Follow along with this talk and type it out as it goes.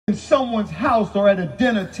in someone's house or at a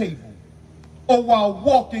dinner table or while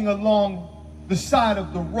walking along the side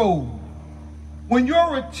of the road. When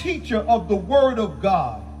you're a teacher of the Word of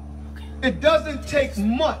God, it doesn't take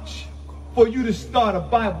much for you to start a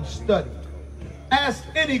Bible study. Ask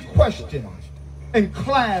any question and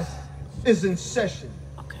class is in session.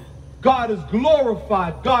 God is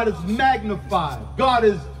glorified, God is magnified, God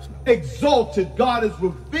is exalted, God is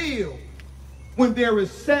revealed when there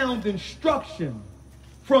is sound instruction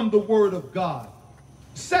from the Word of God.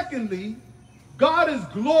 Secondly, God is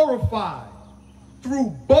glorified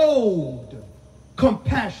through bold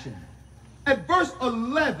compassion. At verse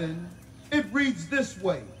 11, it reads this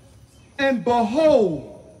way, "And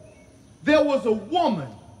behold, there was a woman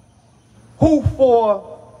who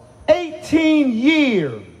for 18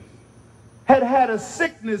 years had had a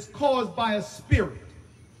sickness caused by a spirit,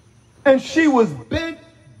 and she was bent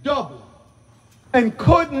double and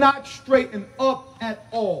could not straighten up at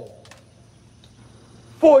all.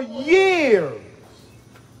 For years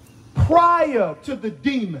prior to the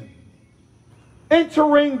demon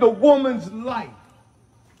entering the woman's life,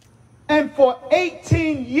 and for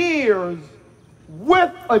 18 years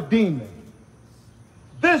with a demon,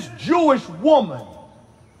 this Jewish woman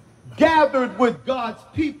gathered with God's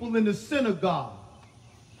people in the synagogue,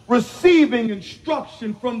 receiving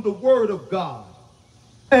instruction from the Word of God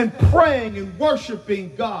and praying and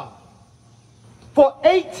worshiping God. For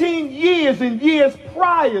 18 years and years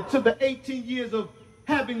prior to the 18 years of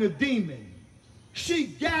having a demon, she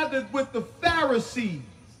gathered with the Pharisees,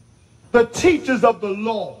 the teachers of the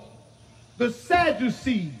law, the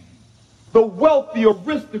Sadducees, the wealthy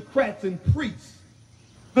aristocrats and priests,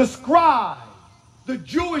 the scribes, the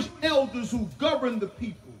Jewish elders who governed the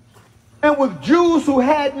people, and with Jews who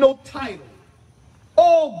had no title,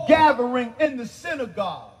 all gathering in the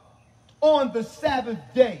synagogue on the Sabbath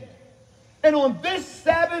day. And on this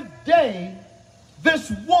Sabbath day,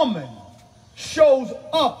 this woman shows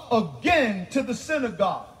up again to the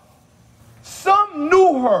synagogue. Some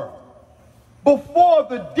knew her before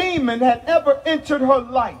the demon had ever entered her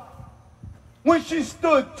life, when she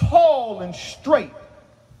stood tall and straight.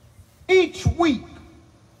 Each week,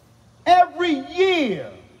 every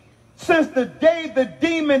year, since the day the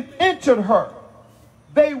demon entered her,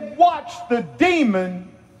 they watched the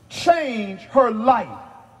demon change her life.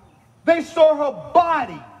 They saw her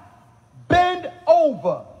body bend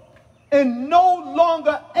over and no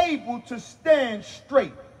longer able to stand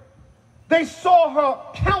straight. They saw her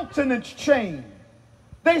countenance change.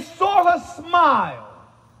 They saw her smile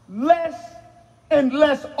less and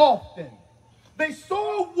less often. They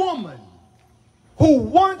saw a woman who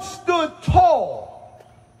once stood tall,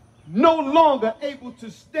 no longer able to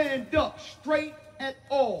stand up straight at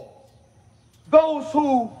all. Those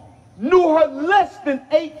who knew her less than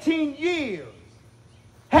 18 years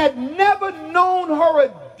had never known her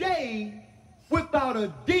a day without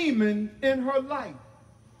a demon in her life.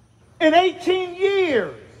 In 18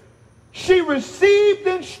 years, she received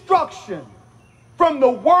instruction from the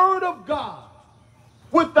Word of God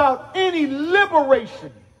without any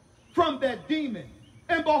liberation from that demon.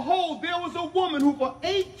 And behold, there was a woman who for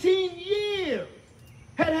 18 years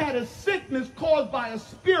had had a sickness caused by a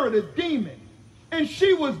spirit, a demon. And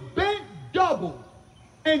she was bent double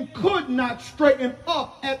and could not straighten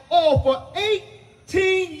up at all for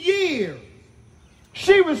 18 years.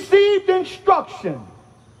 She received instruction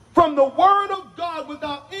from the Word of God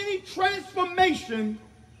without any transformation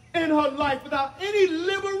in her life, without any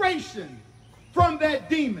liberation from that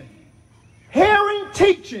demon. Hearing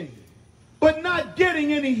teaching, but not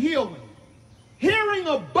getting any healing. Hearing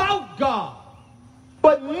about God,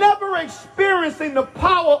 but never experiencing the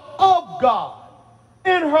power of God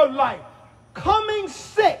in her life. Coming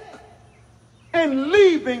sick and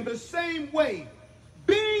leaving the same way.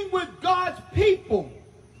 Being with God's people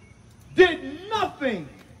did nothing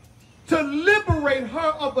to liberate her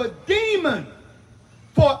of a demon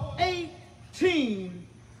for 18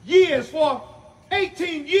 years. For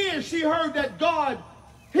 18 years she heard that God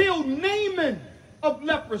healed Naaman of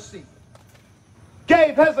leprosy.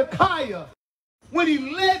 Gave Hezekiah, when he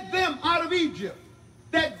led them out of Egypt,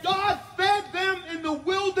 that God fed them in the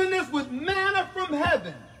wilderness with manna from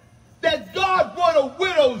heaven. That God brought a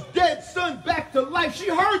widow's dead son back to life. She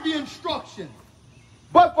heard the instruction.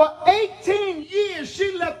 But for 18 years,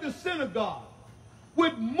 she left the synagogue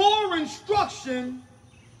with more instruction,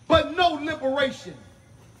 but no liberation.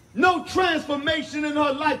 No transformation in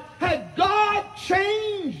her life. Had God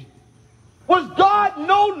changed? Was God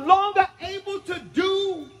no longer able to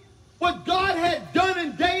do what God had done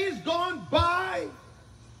in days gone by?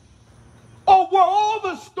 Or were all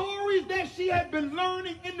the stories that she had been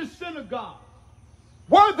learning in the synagogue,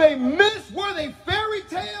 were Were they myths? Were they fairy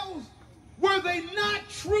tales? Were they not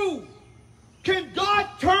true? Can God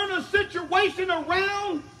turn a situation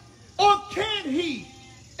around, or can't he?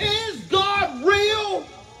 Is God real,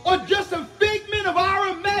 or just a figment of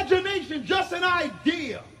our imagination, just an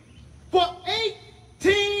idea? For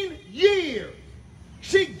 18 years,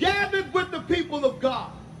 she gathered with the people of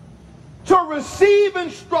God to receive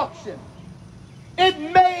instruction. It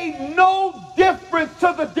made no difference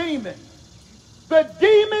to the demon. The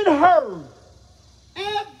demon heard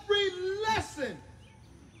every lesson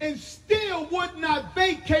and still would not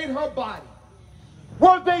vacate her body.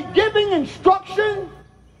 Were they giving instruction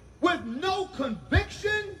with no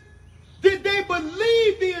conviction? Did they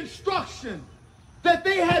believe the instruction that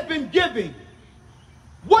they had been giving?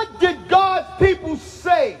 What did God's people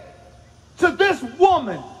say to this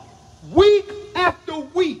woman week after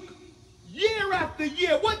week, year after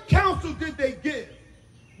year? What counsel did they give?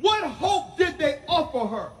 What hope did they offer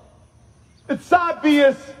her? It's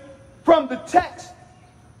obvious from the text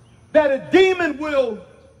that a demon will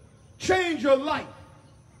change your life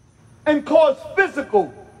and cause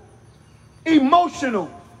physical, emotional,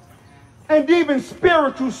 and even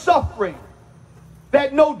spiritual suffering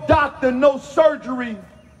that no doctor, no surgery,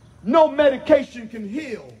 no medication can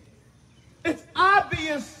heal. It's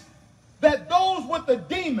obvious that those with a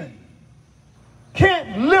demon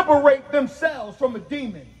can't liberate themselves from a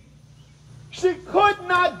demon. She could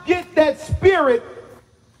not get that spirit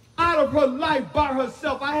out of her life by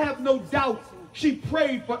herself. I have no doubt she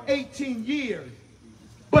prayed for 18 years,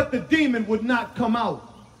 but the demon would not come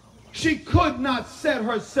out. She could not set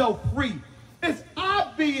herself free. It's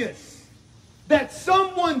obvious that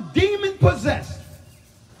someone demon-possessed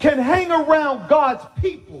can hang around God's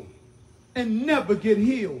people and never get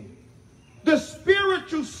healed. The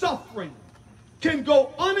spiritual suffering can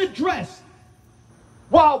go unaddressed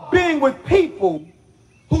while being with people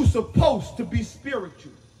who's supposed to be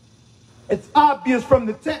spiritual. It's obvious from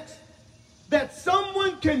the text that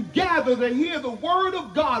someone can gather to hear the word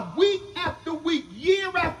of God week after week,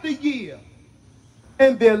 year after year,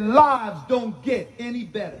 and their lives don't get any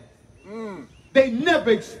better. They never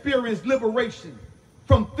experience liberation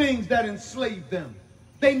from things that enslave them.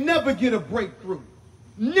 They never get a breakthrough,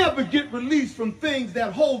 never get released from things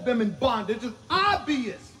that hold them in bondage. It's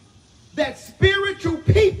obvious that spiritual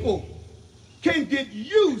people can get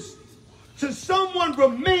used to someone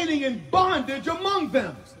remaining in bondage among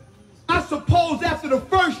them. I suppose after the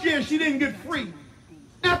first year she didn't get free.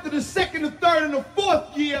 After the second, the third, and the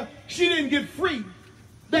fourth year she didn't get free.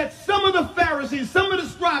 That some of the Pharisees, some of the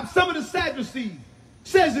scribes, some of the Sadducees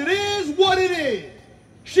says it is what it is.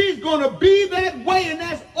 She's going to be that way, and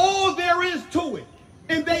that's all there is to it.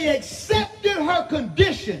 And they accepted her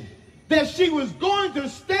condition that she was going to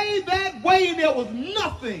stay that way, and there was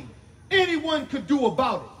nothing anyone could do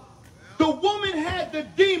about it. The woman had the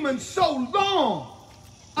demon so long,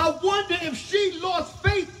 I wonder if she lost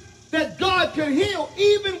faith that God could heal,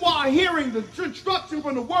 even while hearing the instruction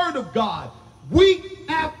from the word of God, week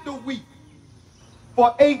after week.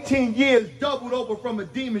 For 18 years, doubled over from a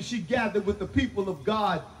demon, she gathered with the people of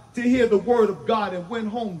God to hear the word of God and went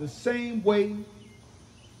home the same way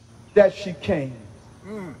that she came.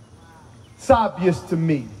 It's obvious to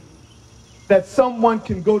me that someone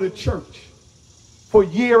can go to church for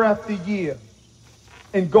year after year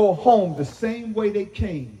and go home the same way they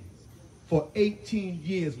came for 18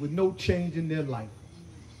 years with no change in their life,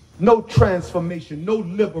 no transformation, no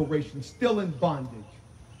liberation, still in bondage.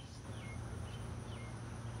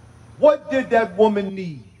 What did that woman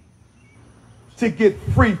need to get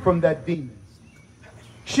free from that demon?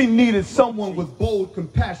 She needed someone with bold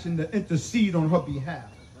compassion to intercede on her behalf.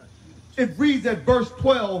 It reads at verse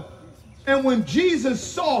 12, and when Jesus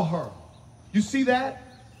saw her, you see that?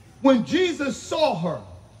 When Jesus saw her,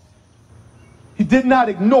 he did not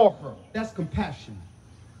ignore her. That's compassion.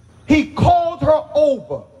 He called her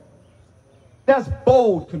over. That's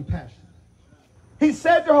bold compassion. He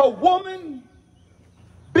said to her, woman,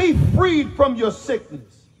 be freed from your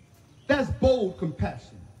sickness. That's bold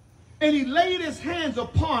compassion. And he laid his hands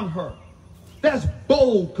upon her. That's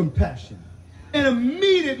bold compassion. And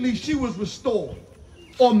immediately she was restored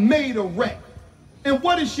or made erect. And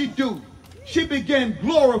what did she do? She began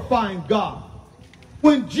glorifying God.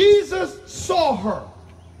 When Jesus saw her,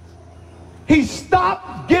 he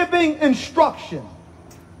stopped giving instruction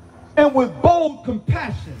and with bold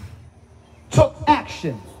compassion took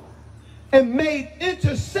action and made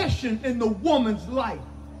intercession in the woman's life.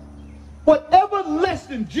 Whatever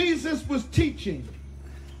lesson Jesus was teaching,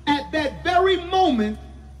 at that very moment,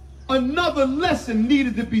 another lesson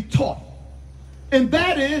needed to be taught. And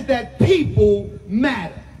that is that people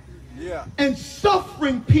matter. Yeah. And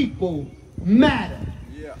suffering people matter.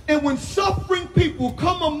 Yeah. And when suffering people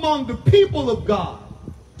come among the people of God,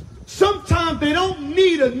 sometimes they don't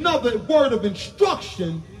need another word of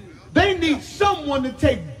instruction. They need someone to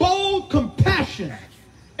take bold compassion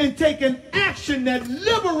and take an action that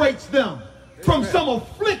liberates them from some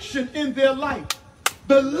affliction in their life.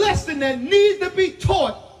 The lesson that needs to be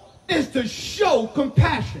taught is to show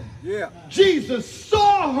compassion. Yeah. Jesus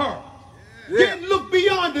saw her, Yeah. didn't look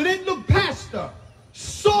beyond her, didn't look past her,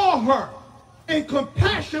 saw her, and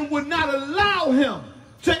compassion would not allow him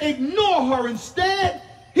to ignore her. Instead,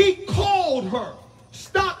 he called her,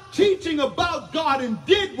 stopped teaching about God, and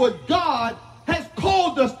did what God has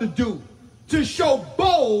called us to do, to show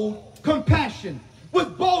bold compassion.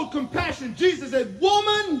 With bold compassion, Jesus said,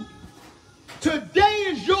 woman, today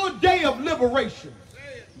is your day of liberation.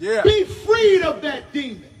 Yeah. Be freed of that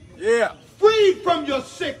demon. Yeah. Freed from your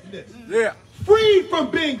sickness. Yeah. Freed from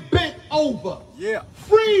being bent over. Yeah.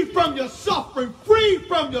 Freed from your suffering. Freed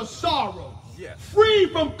from your sorrow. Yes.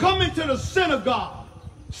 Freed from coming to the synagogue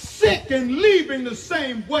sick and leaving the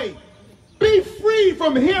same way. Be free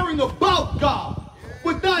from hearing about God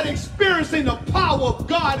without experiencing the power of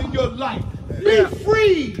God in your life. Yeah. Be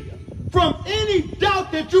freed from any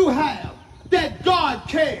doubt that you have that God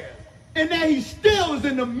cares and that he still is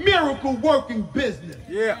in the miracle working business.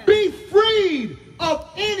 Yeah. Be freed of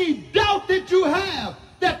any doubt that you have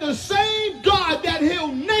that the same God that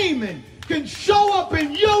healed Naaman can show up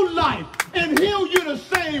in your life and heal you the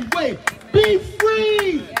same way. Be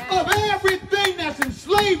free of everything that's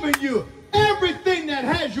enslaving you, everything that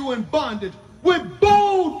has you in bondage, with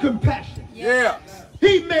bold compassion. Yeah.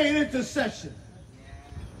 He made intercession.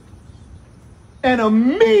 And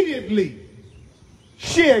immediately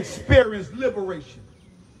she experienced liberation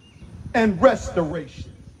and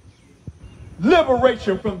restoration.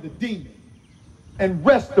 Liberation from the demon and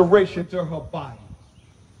restoration to her body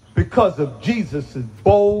because of Jesus'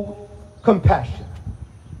 bold compassion.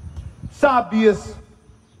 It's obvious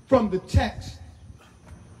from the text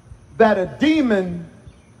that a demon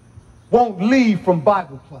won't leave from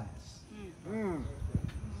Bible class.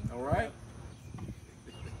 All right.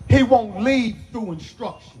 He won't leave through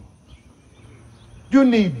instruction. You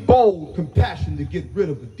need bold compassion to get rid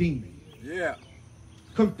of a demon. Yeah.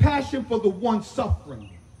 Compassion for the one suffering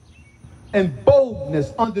and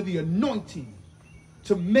boldness under the anointing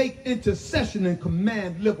to make intercession and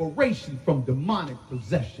command liberation from demonic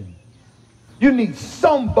possession. You need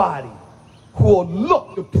somebody who will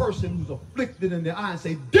look the person who's afflicted in the eye and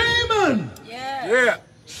say, demon, Yeah.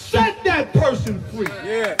 set that person free.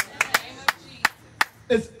 Yeah.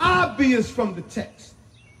 It's obvious from the text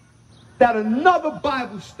that another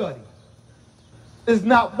Bible study is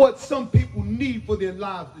not what some people need for their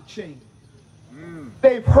lives to change.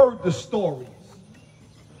 They've heard the stories.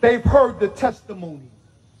 They've heard the testimonies.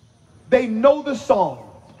 They know the songs.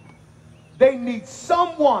 They need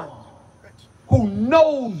someone who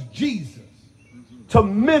knows Jesus to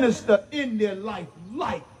minister in their life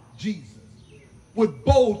like Jesus, with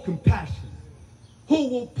bold compassion, who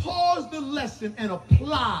will pause the lesson and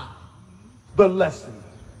apply the lesson,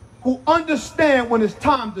 who understand when it's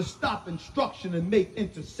time to stop instruction and make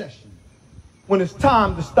intercession, when it's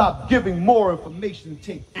time to stop giving more information and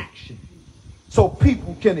take action, so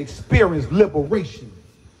people can experience liberation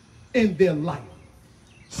in their life.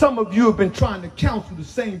 Some of you have been trying to counsel the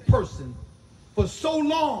same person for so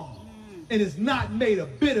long, and it's not made a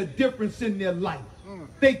bit of difference in their life.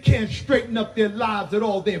 They can't straighten up their lives at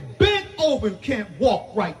all. They're bent over and can't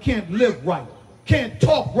walk right, can't live right, can't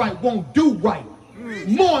talk right, won't do right.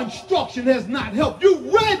 More instruction has not helped. You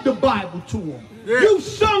read the Bible to them. Yeah. You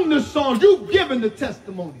sung the songs. You've given the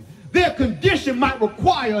testimony. Their condition might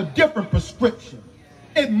require a different prescription.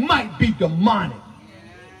 It might be demonic.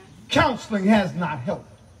 Counseling has not helped.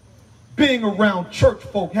 Being around church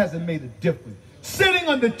folk hasn't made a difference. Sitting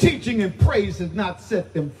under teaching and praise has not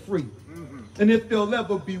set them free. And if they'll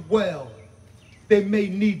ever be well, they may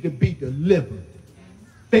need to be delivered.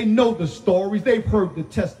 They know the stories. They've heard the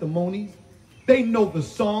testimonies. They know the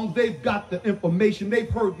songs. They've got the information. They've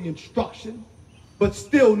heard the instruction. But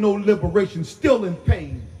still no liberation. Still in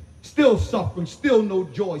pain. Still suffering. Still no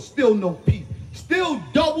joy. Still no peace. Still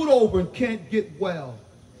doubled over and can't get well.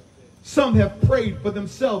 Some have prayed for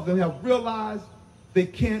themselves and have realized they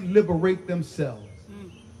can't liberate themselves.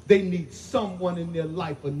 They need someone in their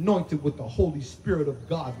life anointed with the Holy Spirit of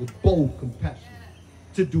God with bold compassion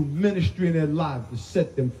to do ministry in their lives to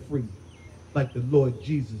set them free, like the Lord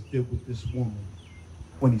Jesus did with this woman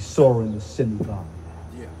when he saw her in the synagogue.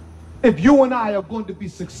 Yeah. If you and I are going to be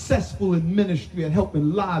successful in ministry and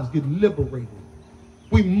helping lives get liberated,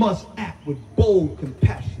 we must act with bold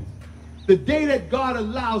compassion the day that God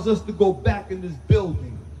allows us to go back in this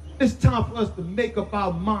building, it's time for us to make up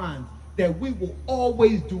our minds that we will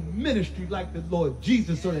always do ministry like the Lord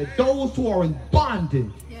Jesus, so that those who are in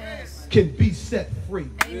bondage can be set free.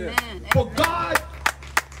 Amen. For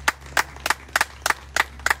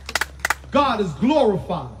God is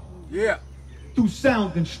glorified through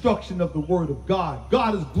sound instruction of the word of God.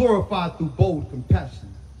 God is glorified through bold compassion.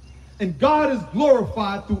 And God is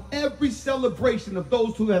glorified through every celebration of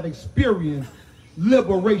those who have experienced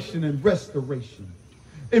liberation and restoration.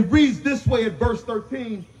 It reads this way at verse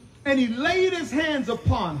 13, and he laid his hands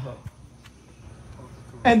upon her,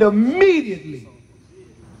 and immediately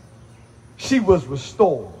she was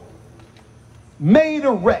restored, made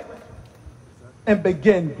erect, and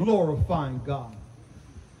began glorifying God.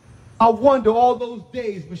 I wonder, all those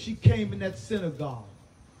days when she came in that synagogue,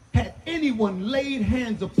 had anyone laid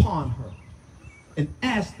hands upon her and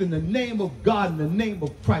asked in the name of God, in the name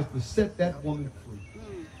of Christ, to set that woman free?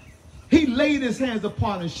 He laid his hands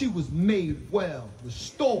upon her. She was made well,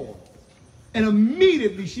 restored. And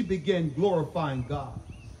immediately she began glorifying God.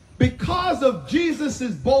 Because of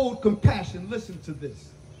Jesus' bold compassion, listen to this.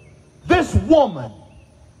 This woman,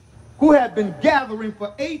 who had been gathering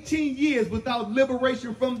for 18 years without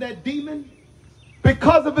liberation from that demon,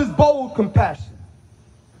 because of his bold compassion,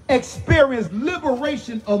 experienced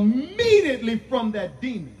liberation immediately from that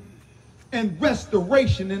demon and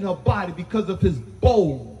restoration in her body because of his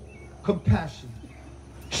bold compassion.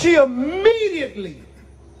 She immediately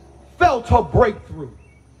felt her breakthrough,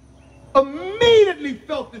 immediately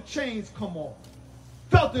felt the chains come off,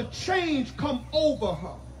 felt the change come over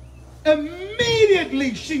her.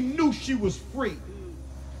 Immediately she knew she was free.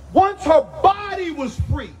 Once her body was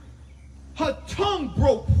free, her tongue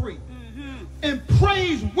broke free. And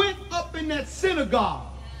praise went up in that synagogue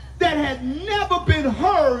that had never been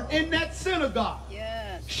heard in that synagogue.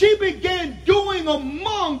 Yes. She began doing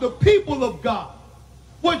among the people of God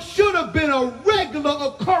what should have been a regular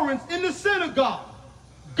occurrence in the synagogue.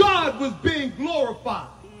 God was being glorified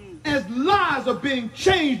as lives are being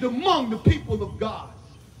changed among the people of God.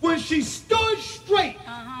 When she stood straight,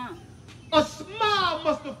 a smile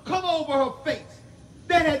must have come over her face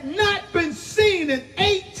that had not been seen in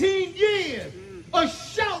 18 years. A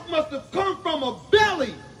shout must have come from her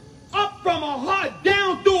belly, up from her heart,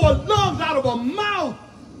 down through her lungs, out of her mouth,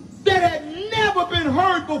 that had never been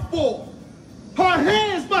heard before. Her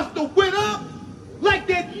hands must have went up like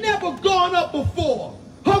they'd never gone up before.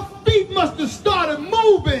 Her feet must have started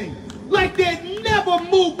moving like they'd never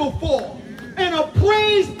moved before. And a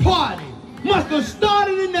praise party must have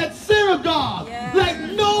started in that synagogue like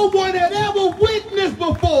no one had ever witnessed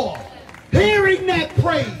before. Hearing that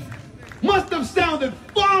praise must have sounded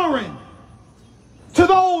foreign to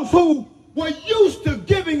those who were used to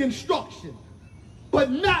giving instruction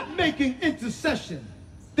but not making intercession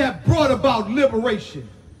that brought about liberation,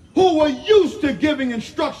 who were used to giving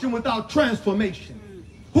instruction without transformation,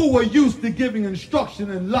 who were used to giving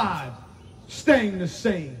instruction and lives staying the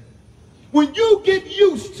same. When you get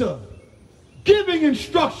used to giving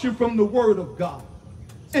instruction from the Word of God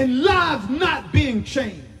and lives not being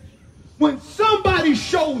changed, when somebody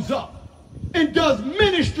shows up and does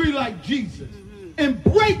ministry like Jesus and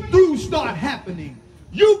breakthroughs start happening,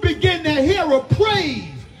 you begin to hear a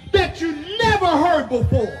praise that you never heard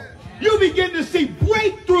before. You begin to see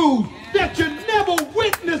breakthroughs that you never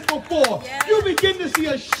witnessed before. You begin to see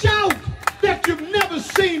a shout that you've never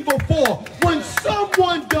seen before when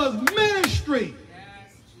someone does ministry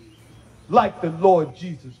like the Lord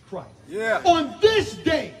Jesus Christ. On this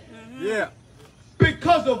day,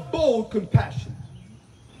 because of bold compassion,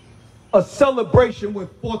 a celebration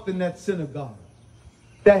went forth in that synagogue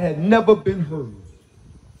that had never been heard.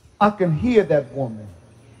 I can hear that woman.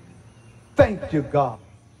 Thank you, God,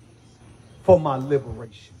 for my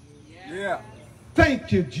liberation.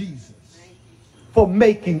 Thank you, Jesus, for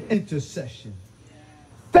making intercession.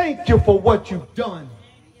 Thank you for what you've done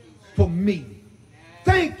for me.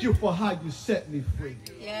 Thank you for how you set me free.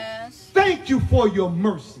 Thank you for your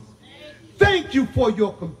mercy. Thank you for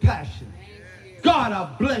your compassion. God,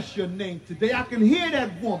 I bless your name today. I can hear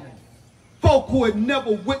that woman. Folk who had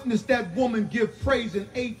never witnessed that woman give praise in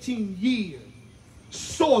 18 years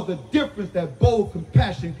saw the difference that bold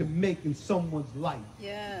compassion can make in someone's life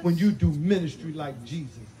when you do ministry like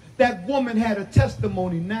Jesus. That woman had a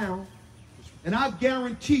testimony now, and I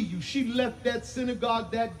guarantee you she left that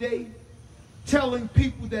synagogue that day telling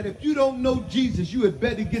people that if you don't know Jesus, you had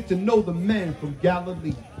better get to know the man from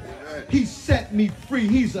Galilee. He set me free.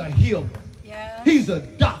 He's a healer. He's a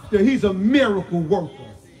doctor. He's a miracle worker.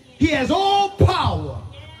 He has all power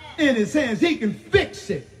in his hands. He can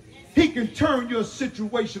fix it he can turn your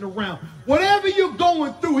situation around. Whatever you're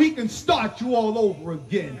going through, he can start you all over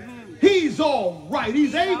again. He's all right.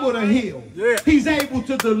 He's able to heal. He's able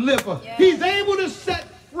to deliver. He's able to set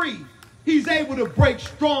free. He's able to break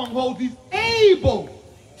strongholds. He's able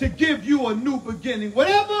to give you a new beginning.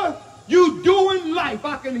 Whatever you do in life,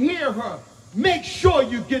 I can hear her. Make sure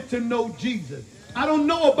you get to know Jesus. I don't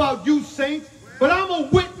know about you, saints, but I'm a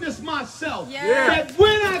witness myself that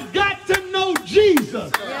when I got to know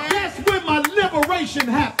Jesus, that's when my liberation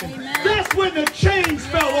happened. That's when the chains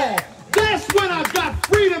fell off. That's when I got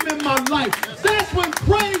freedom in my life. That's when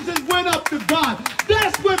praises went up to God.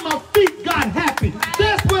 That's when my feet got happy.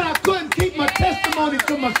 That's when I couldn't keep my testimony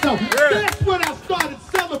to myself. That's when I started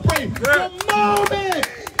celebrating. The moment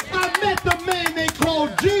I met the man they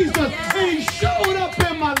called Jesus, and he showed up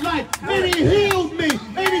in my life, and he healed me,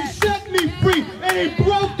 and he set me free, and he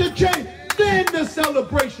broke the chain, then the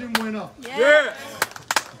celebration went up.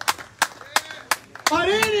 Are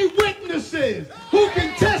there any witnesses who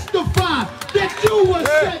can testify that you were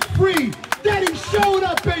set free, that he showed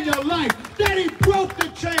up in your life, that he broke the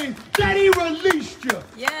chains, that he released you?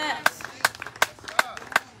 Yes.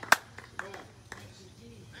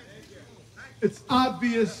 It's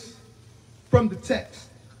obvious from the text.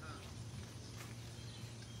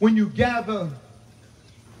 When you gather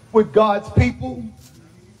with God's people,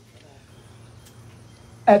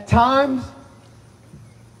 at times,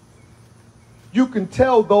 you can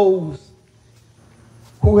tell those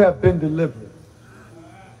who have been delivered.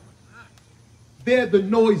 They're the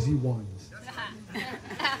noisy ones.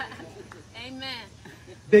 Amen.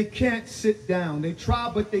 They can't sit down. They try,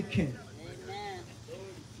 but they can't.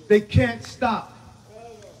 They can't stop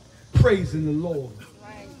praising the Lord.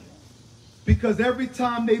 Because every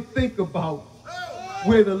time they think about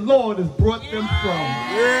where the Lord has brought them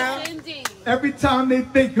from, every time they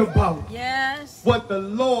think about what the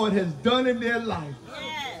Lord has done in their life,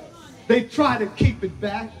 they try to keep it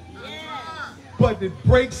back, but it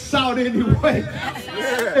breaks out anyway.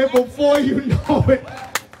 And before you know it,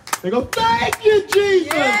 they go, thank you,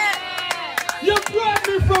 Jesus. You brought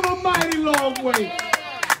me from a mighty long way.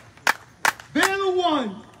 They're the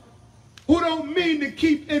ones who don't mean to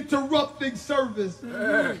keep interrupting service,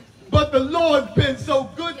 but the Lord's been so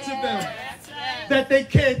good to them that they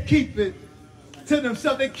can't keep it to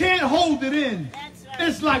themselves. They can't hold it in.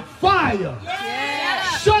 It's like fire.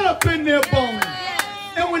 Shut up in their bones.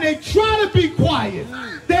 And when they try to be quiet,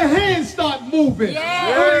 their hands start moving.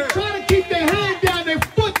 And when they try to keep their hand down, their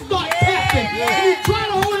foot start tapping. And you try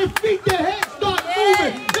to hold their feet, their head start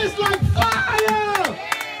moving. It's like fire.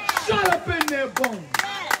 Shut up in their bones.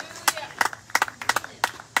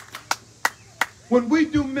 When we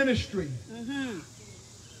do ministry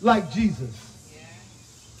like Jesus,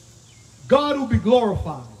 God will be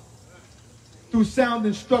glorified through sound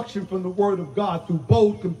instruction from the word of God, through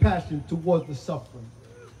bold compassion towards the suffering,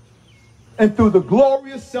 and through the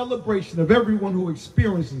glorious celebration of everyone who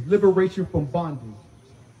experiences liberation from bondage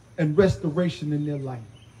and restoration in their life.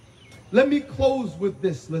 Let me close with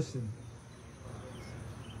this. Listen.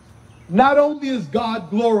 Not only is God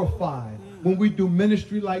glorified when we do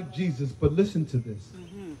ministry like Jesus, but listen to this.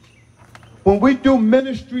 When we do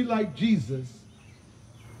ministry like Jesus,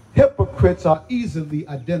 hypocrites are easily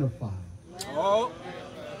identified. Oh,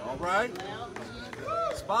 all right.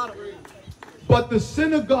 Spot it. But the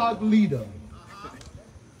synagogue leader,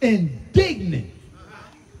 indignant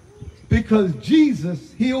because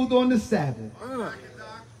Jesus healed on the Sabbath,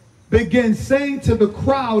 began saying to the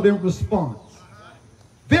crowd in response,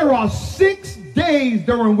 there are 6 days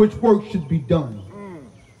during which work should be done.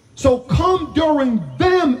 So come during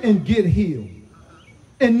them and get healed,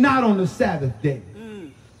 and not on the Sabbath day.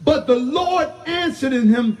 But the Lord answered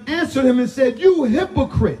him and said, you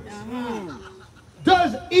hypocrites,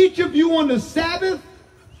 does each of you on the Sabbath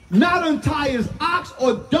not untie his ox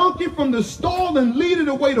or donkey from the stall and lead it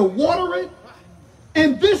away to water it?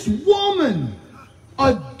 And this woman,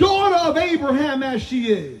 a daughter of Abraham as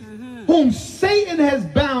she is, whom Satan has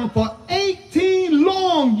bound for 18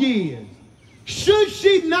 long years, should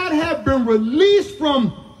she not have been released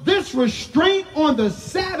from this restraint on the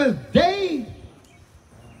Sabbath day?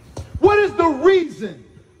 What is the reason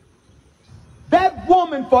that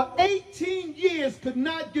woman for 18 years could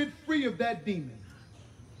not get free of that demon?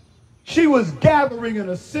 She was gathering in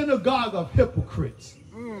a synagogue of hypocrites.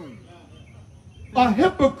 A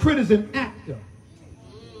hypocrite is an actor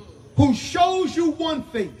who shows you one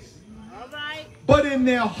face, but in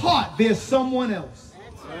their heart there's someone else.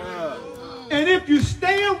 And if you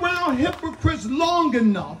stay around hypocrites long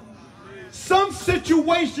enough, some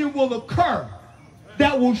situation will occur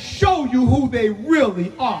that will show you who they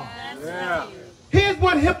really are. Here's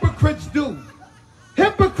what hypocrites do.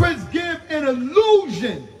 Hypocrites give an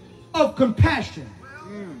illusion of compassion,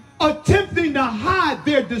 attempting to hide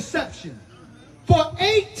their deception. For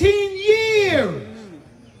 18 years,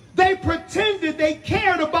 they pretended they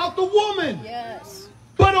cared about the woman. Yes.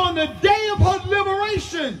 But on the day of her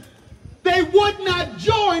liberation, they would not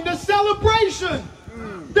join the celebration.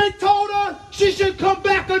 They told her she should come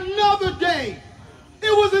back another day.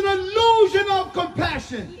 It was an illusion of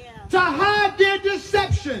compassion to hide their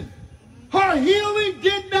deception. Her healing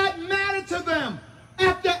did not matter to them.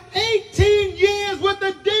 After 18 years with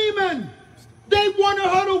the demon, they wanted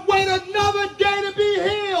her to wait another day to be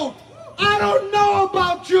healed. I don't know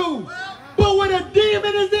about you, but when a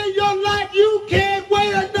demon is in your life, you can't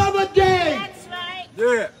wait another day. That's right.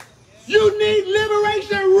 Yeah. You need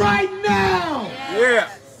liberation right now. Yeah.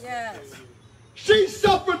 Yes. She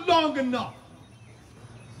suffered long enough.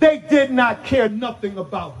 They did not care nothing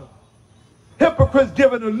about her. Hypocrites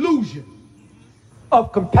give an illusion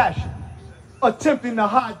of compassion, attempting to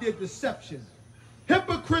hide their deception.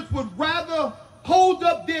 Hypocrites would rather hold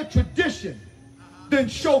up their tradition than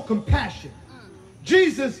show compassion.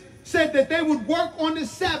 Jesus said that they would work on the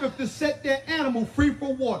Sabbath to set their animal free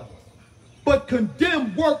for water, but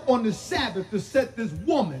condemn work on the Sabbath to set this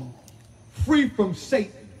woman free from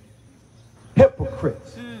Satan.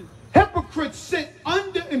 Hypocrites. Hypocrites sit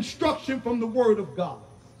under instruction from the Word of God,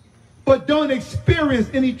 but don't experience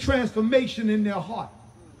any transformation in their heart.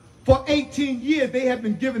 For 18 years, they have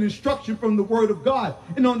been given instruction from the Word of God.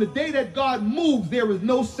 And on the day that God moves, there is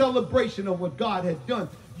no celebration of what God had done.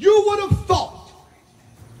 You would have thought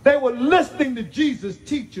they were listening to Jesus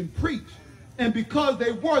teach and preach. And because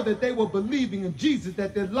they were, that they were believing in Jesus,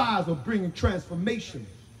 that their lives were bringing transformation.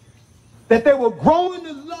 That they were growing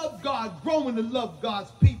to love God, growing to love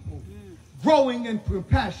God's people, growing in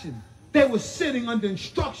compassion. They were sitting under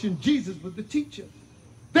instruction. Jesus was the teacher.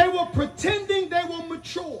 They were pretending they were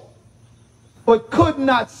mature, but could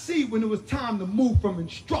not see when it was time to move from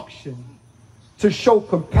instruction to show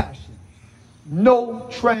compassion. No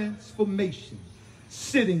transformation,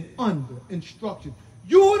 sitting under instruction.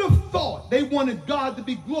 You would have thought they wanted God to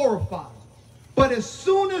be glorified. But as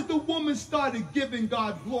soon as the woman started giving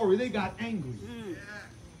God glory, they got angry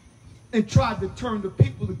and tried to turn the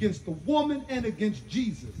people against the woman and against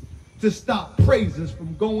Jesus to stop praises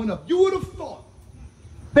from going up. You would have thought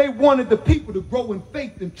they wanted the people to grow in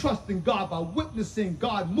faith and trust in God by witnessing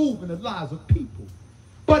God move in the lives of people.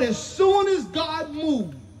 But as soon as God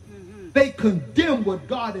moved, they condemned what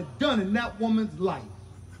God had done in that woman's life.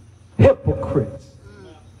 Hypocrites.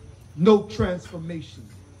 No transformation.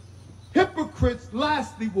 Hypocrites,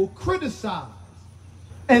 lastly, will criticize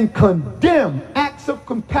and condemn acts of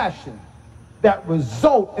compassion that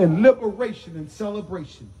result in liberation and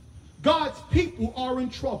celebration. God's people are in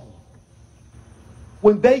trouble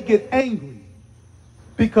when they get angry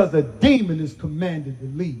because a demon is commanded to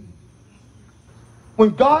leave. When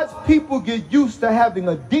God's people get used to having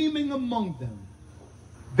a demon among them,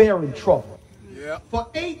 they're in trouble. Yeah. For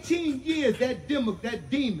 18 years, that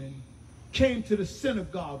demon came to the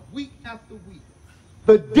synagogue week after week.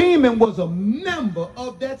 The demon was a member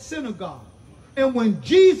of that synagogue. And when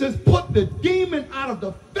Jesus put the demon out of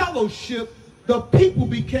the fellowship, the people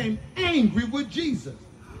became angry with Jesus.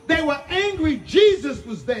 They were angry Jesus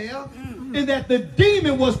was there and that the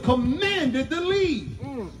demon was commanded to leave.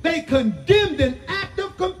 They condemned an act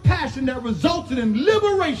of compassion that resulted in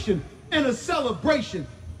liberation and a celebration.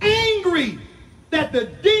 Angry that the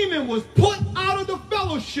demon was put out of the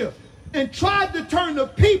fellowship and tried to turn the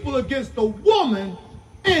people against the woman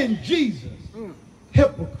and Jesus.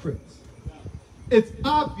 Hypocrites. It's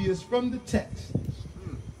obvious from the text.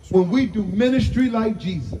 When we do ministry like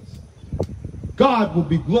Jesus, God will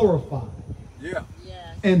be glorified. Yeah.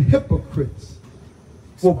 Yes. And hypocrites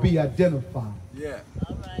will be identified. Yeah.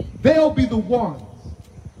 All right. They'll be the ones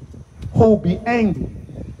who'll be angry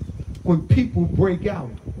when people break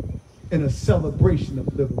out in a celebration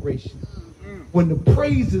of liberation. When the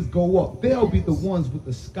praises go up, they'll be the ones with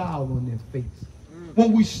the scowl on their face.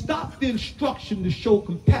 When we stop the instruction to show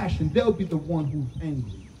compassion, they'll be the one who's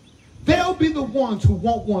angry. They'll be the ones who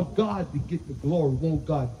won't want God to get the glory, want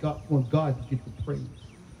God to get the praise.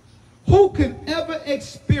 Who can ever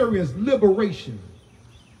experience liberation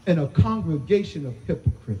in a congregation of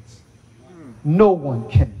hypocrites? No one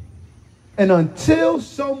can. And until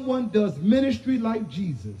someone does ministry like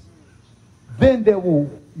Jesus, then there will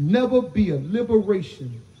never be a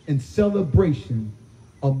liberation and celebration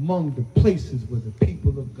among the places where the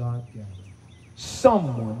people of God gather.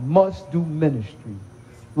 Someone must do ministry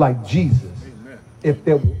like Jesus. Amen. If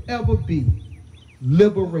there will ever be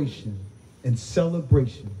liberation and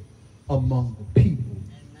celebration among the people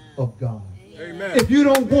of God. Amen. If you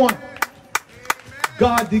don't want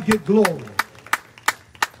God to get glory,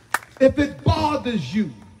 if it bothers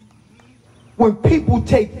you when people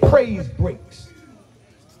take praise breaks,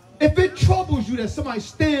 if it troubles you that somebody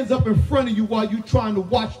stands up in front of you while you're trying to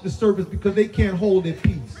watch the service because they can't hold their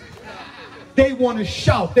peace, they want to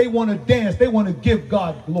shout, they want to dance, they want to give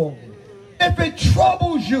God glory. If it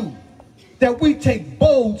troubles you that we take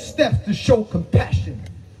bold steps to show compassion,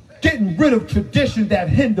 getting rid of tradition that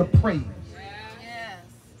hinder praise,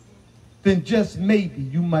 then just maybe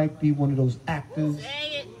you might be one of those actors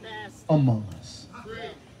among us.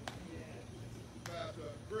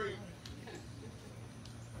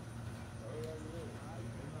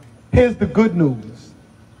 Here's the good news.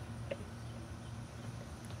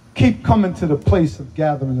 Keep coming to the place of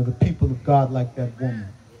gathering of the people of God like that woman.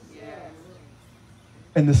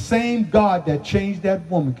 And the same God that changed that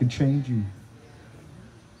woman can change you.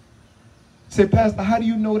 Say, Pastor, how do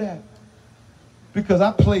you know that? Because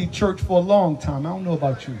I played church for a long time. I don't know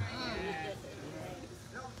about you.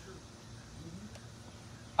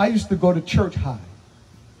 I used to go to church high.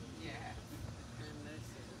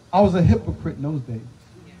 I was a hypocrite in those days.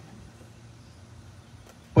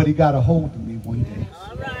 But he got a hold of me one day.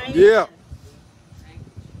 All right. Yeah.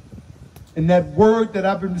 And that word that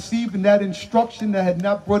I've been receiving, that instruction that had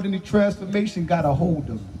not brought any transformation, got a hold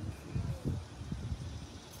of me.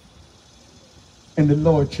 And the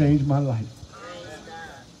Lord changed my life.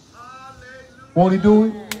 Won't he do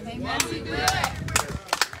it? Yes, he will.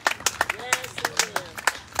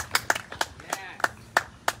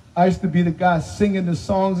 I used to be the guy singing the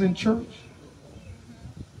songs in church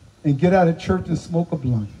and get out of church and smoke a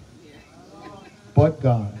blunt. But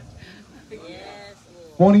God.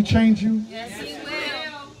 Won't he change you? Yes, he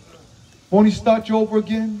will. Won't he start you over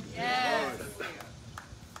again? Yes.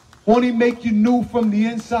 Won't he make you new from the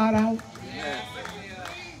inside out? Yes.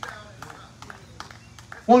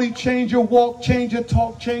 Won't he change your walk, change your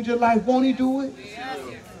talk, change your life? Won't he do it? Yes.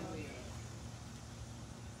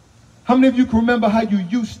 How many of you can remember how you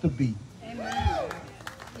used to be? Amen.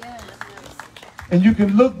 Yes. And you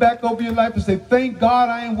can look back over your life and say, thank God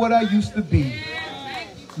I ain't what I used to be.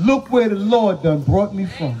 Look where the Lord done brought me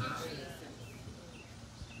from.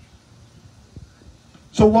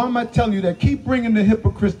 So why am I telling you that? Keep bringing the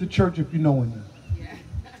hypocrites to church if you know them.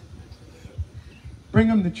 Bring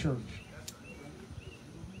them to church.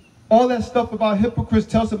 All that stuff about hypocrites,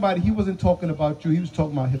 tell somebody he wasn't talking about you. He was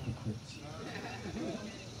talking about hypocrites.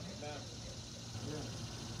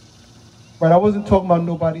 Right, I wasn't talking about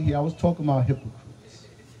nobody here. I was talking about hypocrites.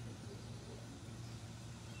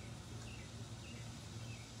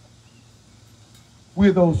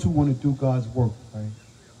 We're those who want to do God's work, right?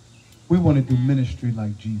 We want to do ministry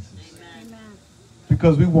like Jesus. Amen.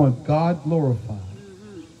 Because we want God glorified.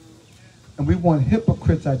 And we want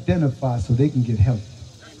hypocrites identified so they can get help.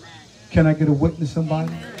 Can I get a witness,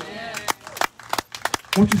 somebody?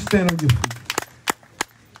 Won't you stand on your feet?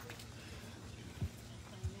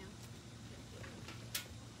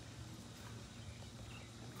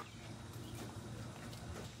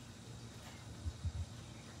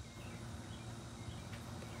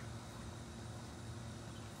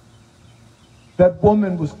 That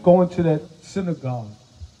woman was going to that synagogue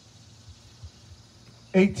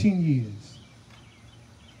 18 years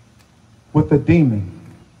with a demon,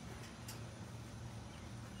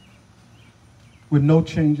 with no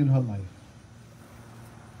change in her life.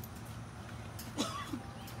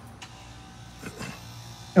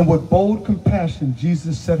 And with bold compassion,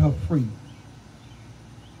 Jesus set her free.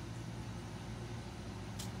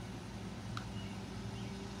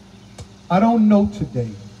 I don't know today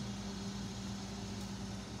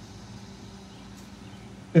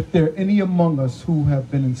if there are any among us who have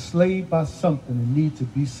been enslaved by something and need to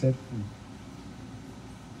be set free.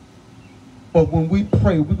 But when we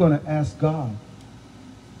pray, we're going to ask God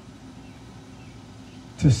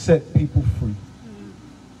to set people free.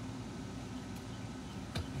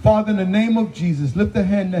 Father, in the name of Jesus, lift a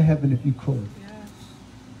hand to heaven if you could. Yes.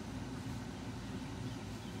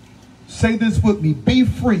 Say this with me. Be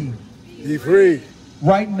free. Be free.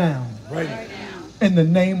 Right now. Right now. In the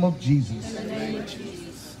name of Jesus.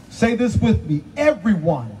 Say this with me.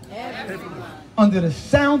 Everyone, under the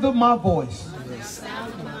sound of my voice,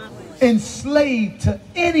 enslaved to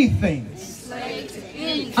anything,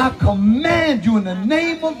 I command you in the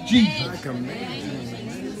name of Jesus.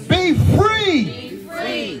 Be free.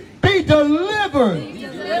 Be delivered.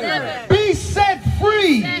 Be set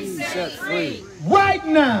free. Set free. Right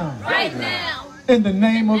now. In the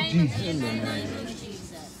name of Jesus.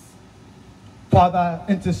 Father, I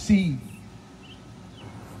intercede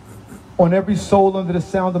on every soul under the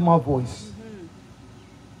sound of my voice.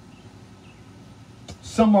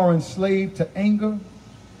 Some are enslaved to anger,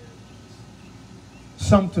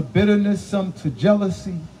 some to bitterness, some to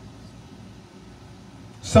jealousy,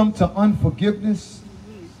 some to unforgiveness,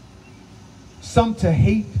 some to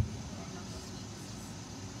hate.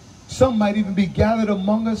 Some might even be gathered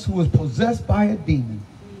among us who is possessed by a demon.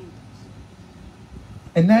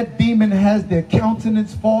 And that demon has their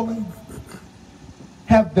countenance fallen,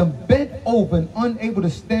 have them bent over and unable to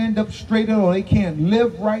stand up straight, or they can't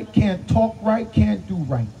live right, can't talk right, can't do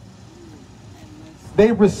right.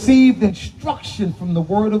 They received instruction from the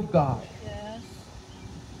Word of God,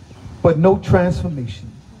 but no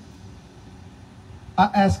transformation. I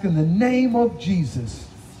ask in the name of Jesus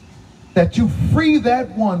that you free that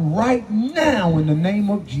one right now in the name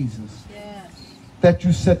of Jesus, that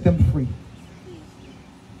you set them free.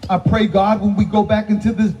 I pray, God, when we go back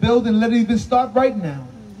into this building, let it even start right now,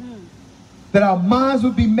 that our minds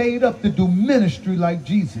would be made up to do ministry like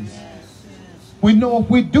Jesus. We know if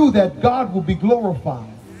we do that, God will be glorified.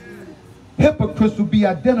 Hypocrites will be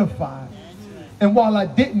identified. And while I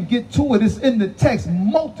didn't get to it, it's in the text,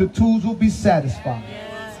 multitudes will be satisfied.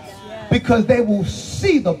 Because they will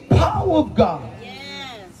see the power of God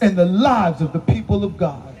in the lives of the people of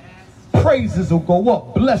God. Praises will go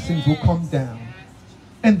up, blessings will come down.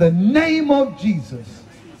 In the name of Jesus,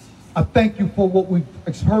 I thank you for what we've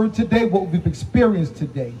heard today, what we've experienced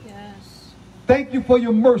today. Thank you for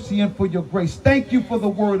your mercy and for your grace. Thank you for the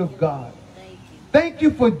Word of God. Thank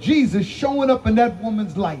you for Jesus showing up in that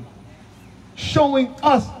woman's life, showing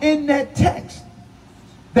us in that text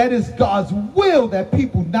that is God's will that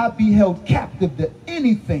people not be held captive to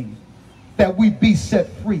anything, that we be set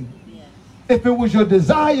free. If it was your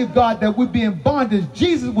desire, God, that we be in bondage,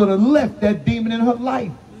 Jesus would have left that demon in her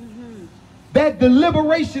life. That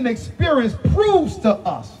deliberation experience proves to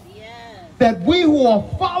us that we who are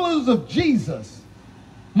followers of Jesus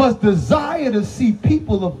must desire to see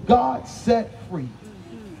people of God set free.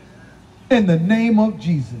 In the name of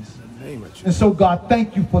Jesus. And so, God,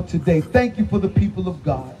 thank you for today. Thank you for the people of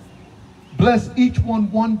God. Bless each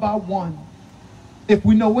one, one by one. If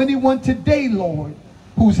we know anyone today, Lord,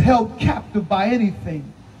 who's held captive by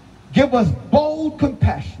anything, give us bold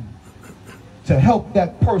compassion to help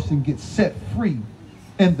that person get set free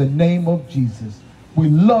in the name of Jesus. We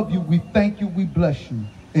love you, we thank you, we bless you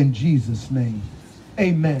in Jesus' name.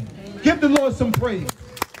 Amen. Give the Lord some praise.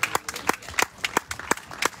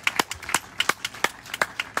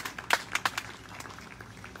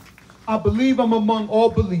 I believe I'm among all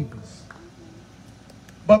believers,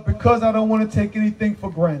 but because I don't want to take anything for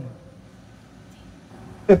granted,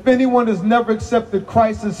 if anyone has never accepted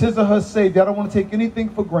Christ as his or her Savior, I don't want to take anything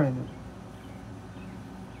for granted.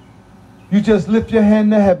 You just lift your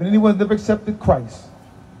hand to heaven. Anyone never accepted Christ?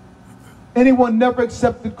 Anyone never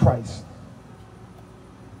accepted Christ?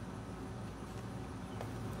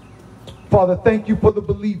 Father, thank you for the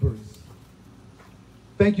believers.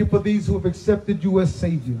 Thank you for these who have accepted you as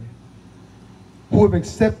Savior, who have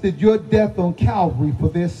accepted your death on Calvary for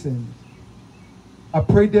their sins. I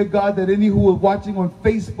pray, dear God, that any who are watching on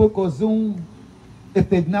Facebook or Zoom, if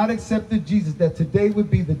they've not accepted Jesus, that today would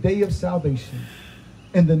be the day of salvation.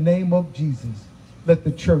 In the name of Jesus, let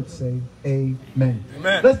the church say amen.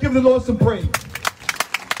 Amen. Let's give the Lord some praise.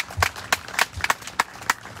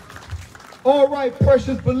 All right,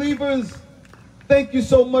 precious believers, thank you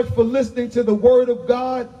so much for listening to the Word of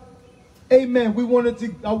God. Amen.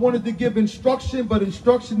 I wanted to give instruction, but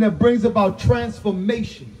instruction that brings about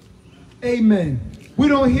transformation. Amen. We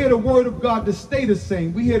don't hear the Word of God to stay the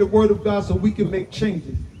same. We hear the Word of God so we can make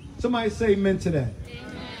changes. Somebody say amen to that.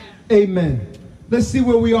 Amen. Amen. Let's see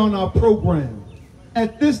where we are on our program.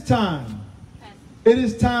 At this time, it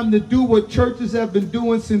is time to do what churches have been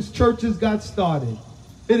doing since churches got started.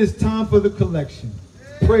 It is time for the collection.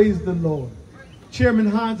 Praise the Lord. Chairman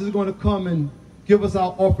Hines is going to come and give us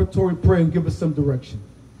our offertory prayer and give us some direction.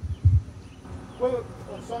 Well,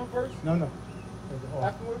 song first? No.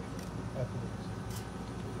 Afterwards?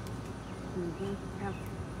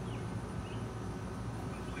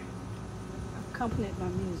 Accompanied by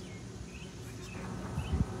music.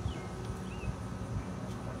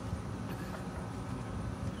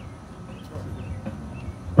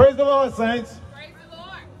 Praise the Lord, saints. Praise the Lord.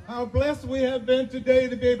 How blessed we have been today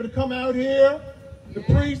to be able to come out here to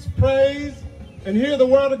preach, praise, and hear the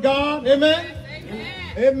word of God. Amen?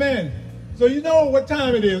 Amen. Amen. So you know what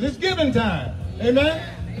time it is. It's giving time. Amen?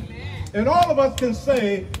 Amen. And all of us can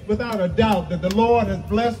say without a doubt that the Lord has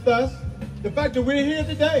blessed us. The fact that we're here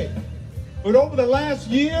today. But over the last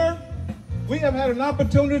year, we have had an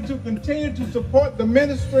opportunity to continue to support the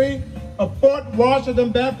ministry of Fort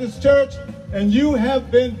Washington Baptist Church, and you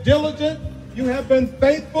have been diligent, you have been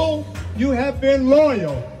faithful, you have been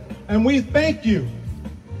loyal, and we thank you.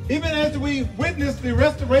 Even as we witness the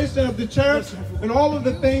restoration of the church and all of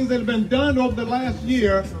the things that have been done over the last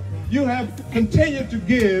year, you have continued to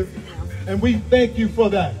give, and we thank you for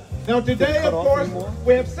that. Now today, of course,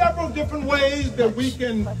 we have several different ways that we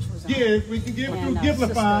can give. We can give through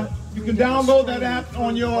Givelify. You can download that app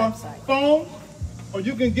on your phone, or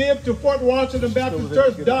you can give to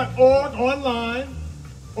FortWashingtonBaptistChurch.org online,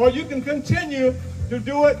 or you can continue to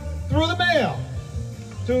do it through the mail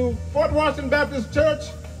to Fort Washington Baptist Church,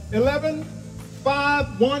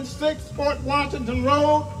 11516 Fort Washington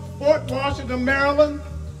Road, Fort Washington, Maryland,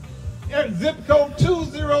 zip code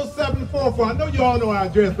 20744. I know you all know our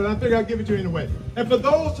address, but I figure I'll give it to you anyway. And for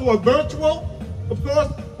those who are virtual, of course,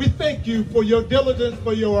 we thank you for your diligence,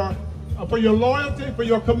 for your loyalty, for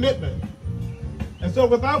your commitment. And so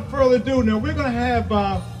without further ado, now we're going to have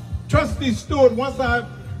Trustee Stewart, once I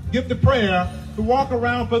give the prayer, to walk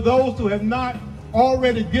around for those who have not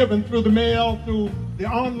already given through the mail, through the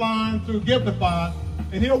online, through Givelify.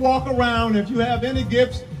 And he'll walk around. If you have any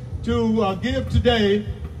gifts to give today,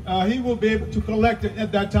 he will be able to collect it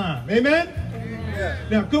at that time. Amen? Amen.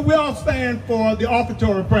 Now, could we all stand for the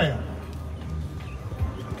offertory prayer?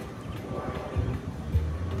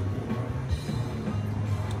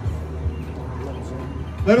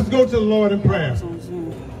 Let us go to the Lord in prayer.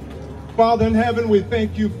 Father in heaven, we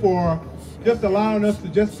thank you for just allowing us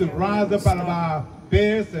to rise up out of our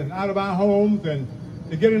beds and out of our homes and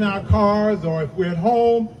to get in our cars, or if we're at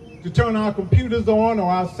home, to turn our computers on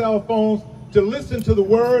or our cell phones, to listen to the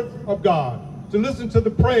word of God, to listen to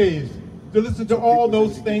the praise, to listen to all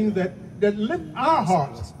those things that lift our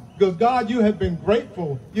hearts. Because God, you have been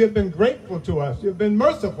grateful. You have been grateful to us. You've been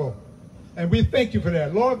merciful. And we thank you for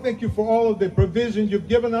that. Lord, thank you for all of the provision you've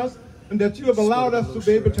given us, and that you have allowed us to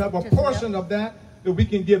be able to have a portion of that we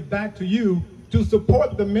can give back to you to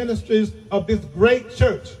support the ministries of this great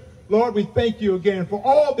church. Lord, we thank you again for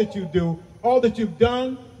all that you do, all that you've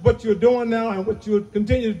done, what you're doing now, and what you'll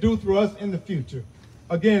continue to do through us in the future.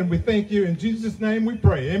 Again, we thank you. In Jesus' name we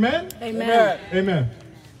pray. Amen? Amen. Amen.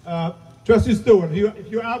 Trustee Stewart, if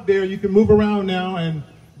you're out there, you can move around now and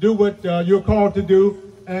do what you're called to do.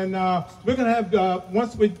 And we're going to have,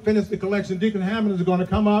 once we finish the collection, Deacon Hammond is going to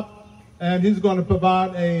come up, and he's going to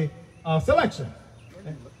provide a selection.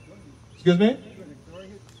 Excuse me?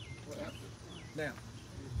 Now,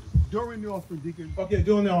 during the offering, Deacon. Okay,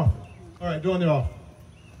 during the offering. All right, during the offering.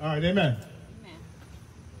 All right, amen.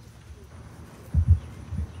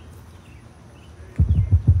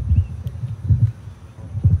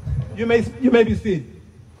 You may be seated.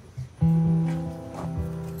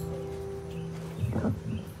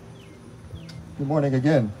 Good morning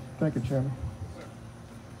again. Thank you, Chairman.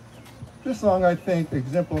 This song, I think,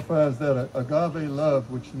 exemplifies that agave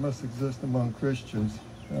love which must exist among Christians.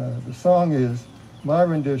 The song is my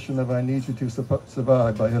rendition of I Need You to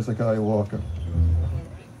Survive by Hezekiah Walker.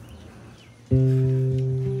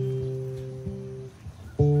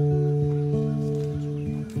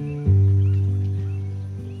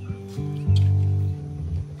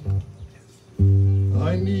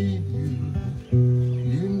 I need you,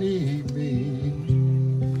 you need me,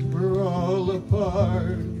 we're all a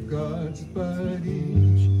part of God's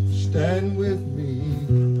body. Stand with me,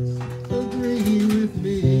 agree with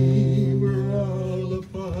me, we're all a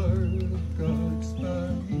part of God's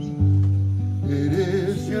body. It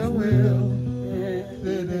is your will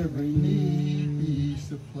that every need be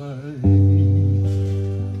supplied.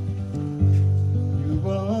 You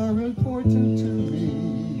are important to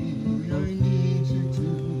me, I need you to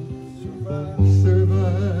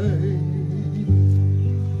survive.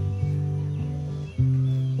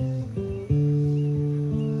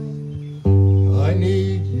 I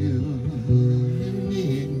need you, you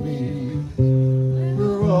need me,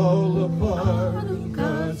 we're all a part of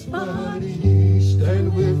God's body.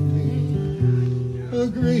 Stand with me,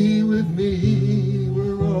 agree with me,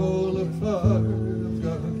 we're all a part of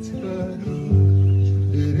God's body.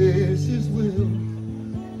 It is His will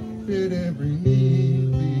that every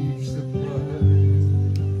need be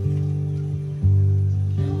supplied.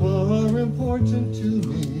 You are important to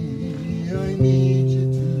me, I need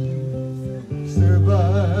you to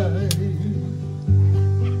survive.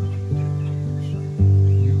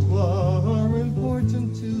 You are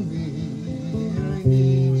important to me, I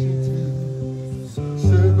need you to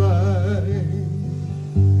survive.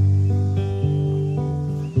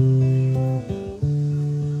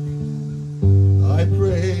 I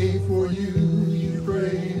pray for you, you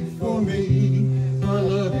pray for me. I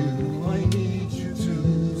love you, I need you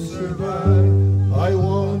to survive. I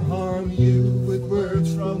won't harm you.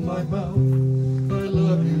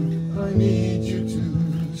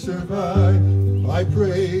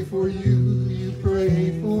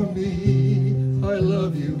 me. I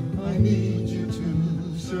love you, I need you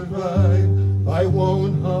to survive. I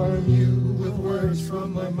won't harm you with words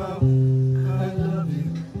from my mouth. I love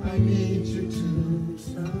you, I need you to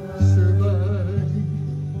survive.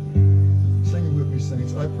 Sing it with me,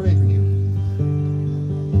 saints. I pray for you.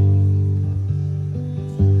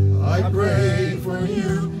 I pray for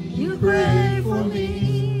you, you pray for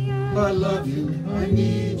me. I love you, I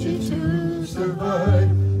need you to survive.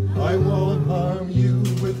 I won't harm you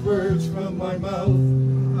with words from my mouth.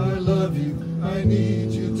 I love you, I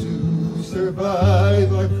need you to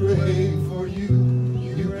survive. I pray for you,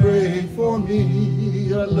 you pray for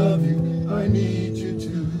me. I love you, I need you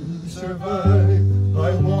to survive.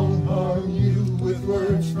 I won't harm you with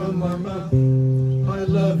words from my mouth. I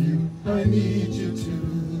love you, I need you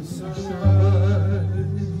to survive.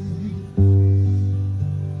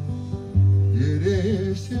 It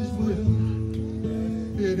is His will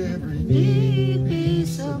that every need be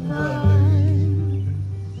supplied.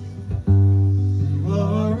 You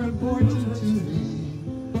are important to me.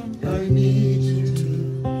 I need you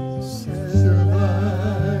to survive.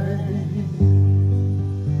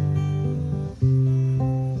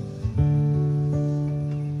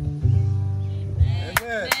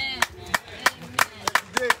 Amen.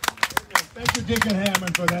 Thank you, Deacon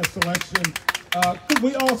Hammond, for that selection. Could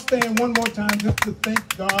we all stand one more time just to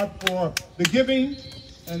thank God for the giving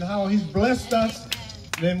and how He's blessed us?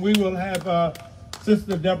 Then we will have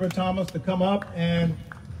Sister Deborah Thomas to come up and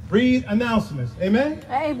read announcements. Amen?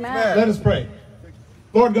 Amen. Let us pray.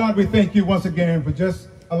 Lord God, we thank you once again for just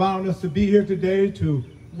allowing us to be here today to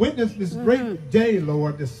witness this great day,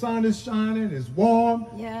 Lord. The sun is shining, it's warm.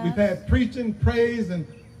 Yes. We've had preaching, praise, and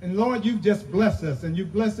Lord, you've just blessed us, and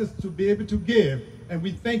you've blessed us to be able to give. And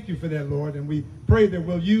we thank you for that, Lord. And we pray that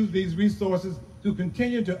we'll use these resources to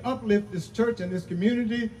continue to uplift this church and this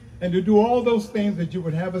community and to do all those things that you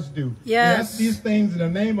would have us do. Yes. We ask these things in the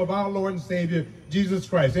name of our Lord and Savior, Jesus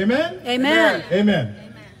Christ. Amen? Amen.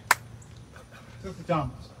 Amen. Sister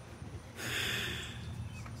Thomas.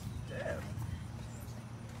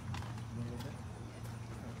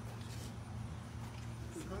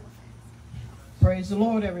 Praise the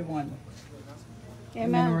Lord, everyone.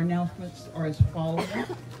 And then our Amen. announcements are as follows.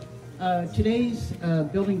 Today's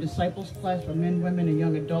Building Disciples class for men, women, and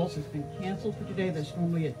young adults has been canceled for today. That's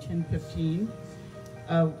normally at 10:15.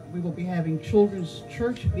 We will be having children's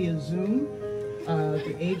church via Zoom.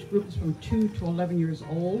 The age group is from 2 to 11 years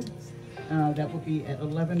old. That will be at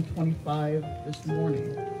 11:25 this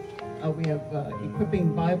morning. We have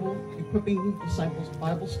Equipping Disciples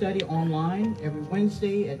Bible Study online every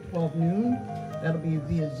Wednesday at 12 noon. That'll be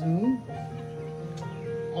via Zoom.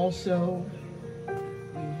 Also,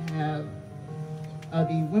 we have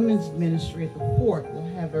the Women's Ministry at the Fort will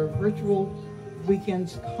have a virtual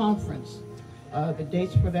weekends conference. The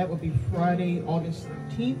dates for that will be Friday, August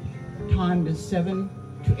 13th. Time is 7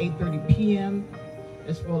 to 8:30 p.m.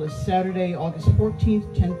 as well as Saturday, August 14th,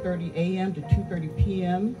 10:30 a.m. to 2:30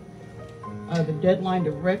 p.m. The deadline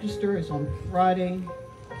to register is on Friday,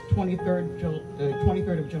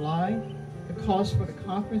 23rd of July. The cost for the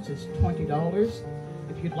conference is $20.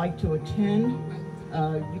 If you'd like to attend,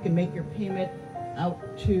 you can make your payment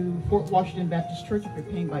out to Fort Washington Baptist Church if you're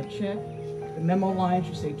paying by check. The memo line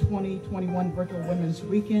should say 2021 Virtual Women's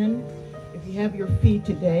Weekend. If you have your fee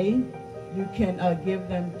today, you can give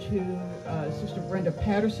them to Sister Brenda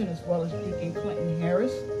Patterson as well as Deacon Clinton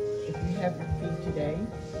Harris if you have your fee today.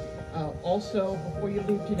 Also, before you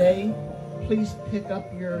leave today, please pick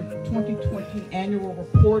up your 2020 annual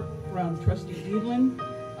report from Trustee Edlin.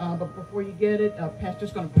 But before you get it,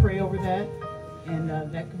 Pastor's going to pray over that, and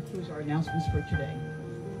that concludes our announcements for today.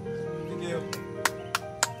 Thank you.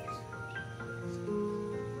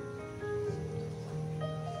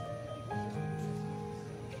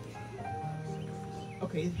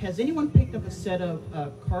 Okay, has anyone picked up a set of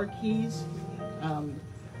car keys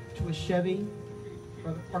to a Chevy?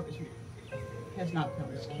 Brother Parker has not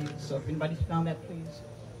found his keys, so if anybody's found that, please.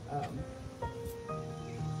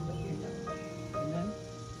 Amen.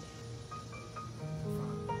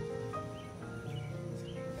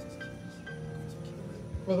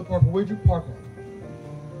 Brother Parker, where'd you park it?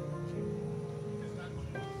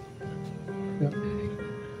 Yeah.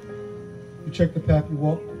 You checked the path you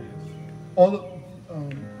walked? All the,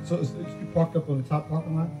 so you parked up on the top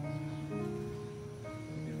parking lot?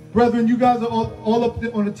 Brethren, you guys are all up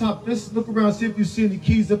there on the top. Just look around, see if you see any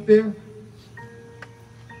keys up there.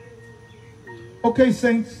 Okay,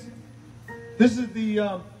 saints. This is the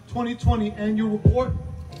 2020 annual report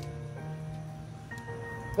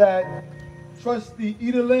that Trustee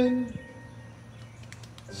Edlin,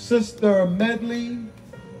 Sister Medley,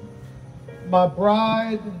 my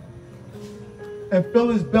bride and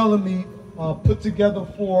Phyllis Bellamy put together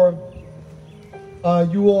for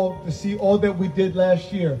you all to see all that we did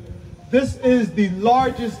last year. This is the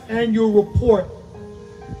largest annual report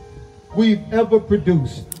we've ever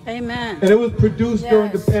produced. Amen. And it was produced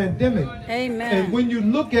during the pandemic. Amen. And when you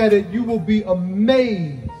look at it, you will be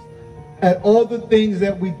amazed at all the things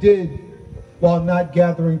that we did while not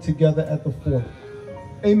gathering together at the fort.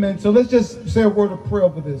 Amen. So let's just say a word of prayer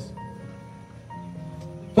over this.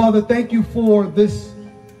 Father, thank you for this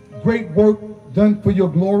great work done for your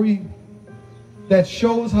glory that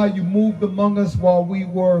shows how you moved among us while we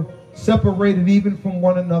were separated even from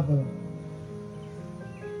one another.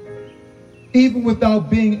 Even without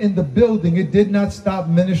being in the building, it did not stop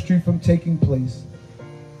ministry from taking place.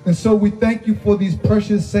 And so we thank you for these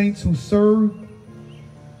precious saints who served,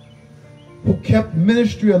 who kept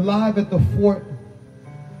ministry alive at the fort,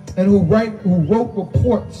 and who wrote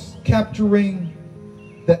reports capturing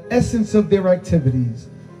the essence of their activities.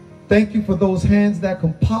 Thank you for those hands that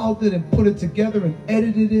compiled it and put it together and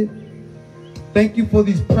edited it. Thank you for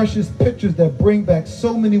these precious pictures that bring back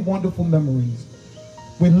so many wonderful memories.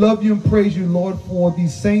 We love you and praise you, Lord, for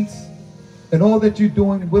these saints and all that you're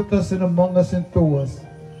doing with us and among us and through us.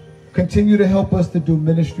 Continue to help us to do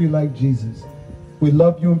ministry like Jesus. We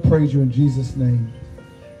love you and praise you in Jesus' name.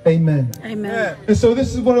 Amen. Amen. And so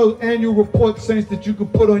this is one of those annual report, saints, that you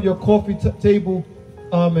could put on your coffee table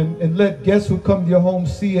and let guests who come to your home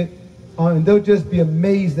see it. And they'll just be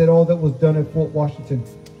amazed at all that was done at Fort Washington.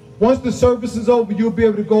 Once the service is over, you'll be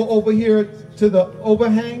able to go over here to the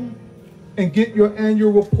overhang and get your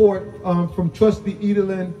annual report from Trustee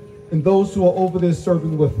Edelin and those who are over there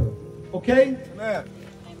serving with her. Okay? Amen.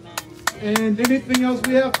 And anything else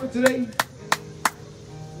we have for today?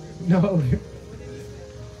 No.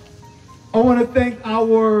 I want to thank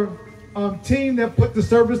our team that put the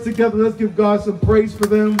service together. Let's give God some praise for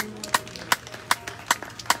them.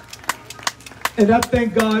 And I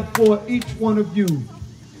thank God for each one of you.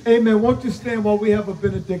 Amen. Won't you stand while we have a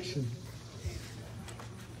benediction?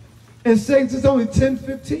 And saints, it's only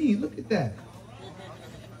 10:15. Look at that.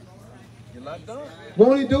 You're not done.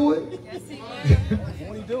 Won't he do it? Yes, he will.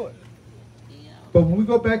 Won't he do it? But when we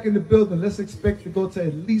go back in the building, let's expect to go to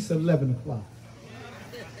at least 11 o'clock.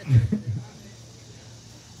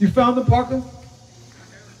 You found the Parker?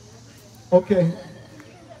 Okay.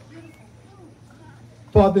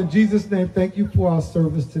 Father, in Jesus' name, thank you for our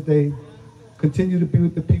service today. Continue to be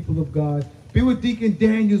with the people of God. Be with Deacon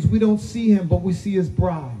Daniels. We don't see him, but we see his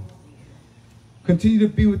bride. Continue to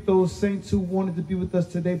be with those saints who wanted to be with us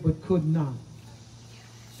today but could not.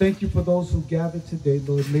 Thank you for those who gathered today,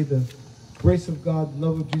 Lord. May the grace of God, the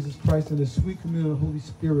love of Jesus Christ, and the sweet communion of the Holy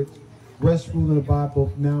Spirit rest, rule, and abide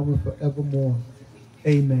both now and forevermore.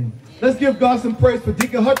 Amen. Let's give God some praise for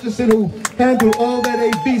Deacon Hutchinson, who handled all that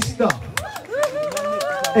AV stuff.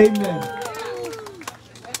 Amen.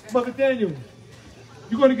 Mother Daniel,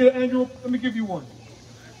 you're going to get an annual? Let me give you one.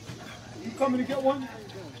 You coming to get one?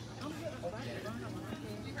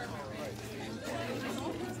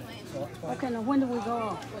 Okay, now when do we go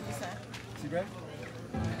off? Is he ready?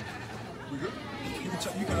 We good? You can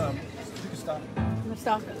stop. Let's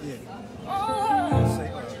stop it. Yeah. Say,